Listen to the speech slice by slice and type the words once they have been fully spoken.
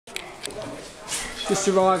Just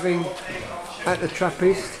arriving at the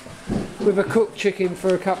Trappiste with a cooked chicken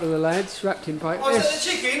for a couple of the lads, wrapped in paper. Oh, is that the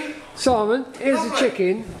chicken? Simon, here's the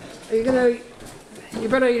chicken. Are you going to... You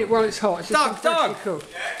better eat it while it's hot. It's just Doug! cooked.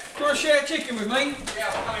 Yeah. Do you want to share chicken with me? Yeah,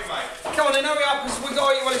 I'm coming, mate. Come on then, hurry up, because we've got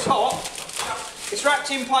to eat while it's hot. It's wrapped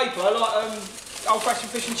in paper, like old-fashioned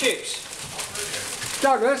fish and chips.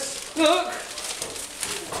 Douglas! Look!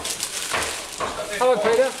 Hello,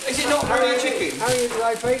 Peter. Is it not really chicken? How are you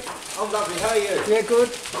today, Pete? I'm lovely, how are you? Yeah, good.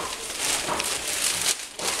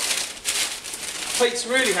 Pete's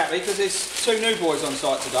really happy because there's 2 new boys on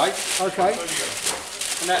site today. Okay.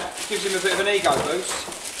 And that gives him a bit of an ego boost.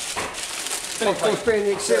 Of course, being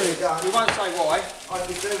the exterior. We won't say why. I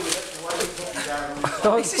could do with it the way you put me down.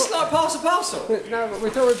 Is this like parcel? No, but we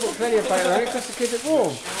thought we'd put plenty of paper on it just to keep it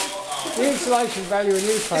warm. The insulation value in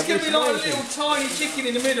newspaper. It's going to be like a little tiny chicken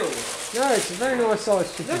in the middle. No, it's a very nice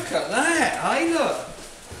sized chicken. Look at that, hey look.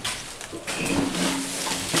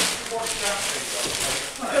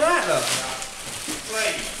 Look at that, look.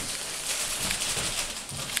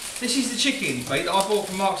 This is the chicken, Pete, that I bought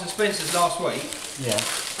from Marks and Spencer's last week. Yeah.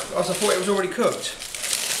 Because I thought it was already cooked.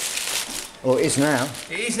 Well, it is now.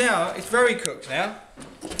 It is now, it's very cooked now.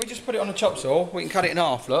 If we just put it on the chop saw, we can cut it in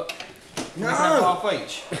half, look. No! We can have half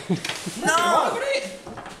each. No! Look at it!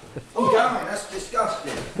 I'm going, that's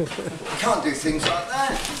disgusting. You can't do things like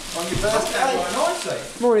that on your birthday.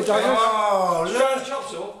 Morning, Douglas. Oh, Look at the chop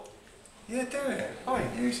saw. Yeah, do it. Oh,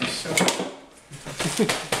 use this saw.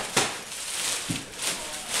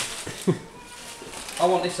 I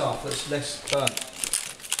want this half that's less burnt.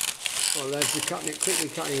 Well, lads, we're quickly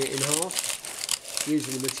cutting it in half,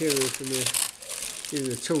 using the materials from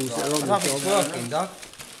the tools that are on I the don't think it's job. working, Doug.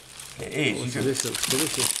 It is. So this looks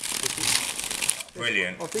delicious.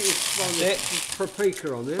 Brilliant. I think it's one with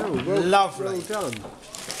paprika on there. Oh, Lovely. Well done.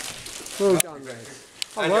 Well done, lads.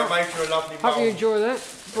 And well, I made you a lovely bowl. hope you enjoy that.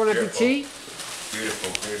 Bon appetit.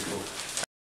 Beautiful, beautiful.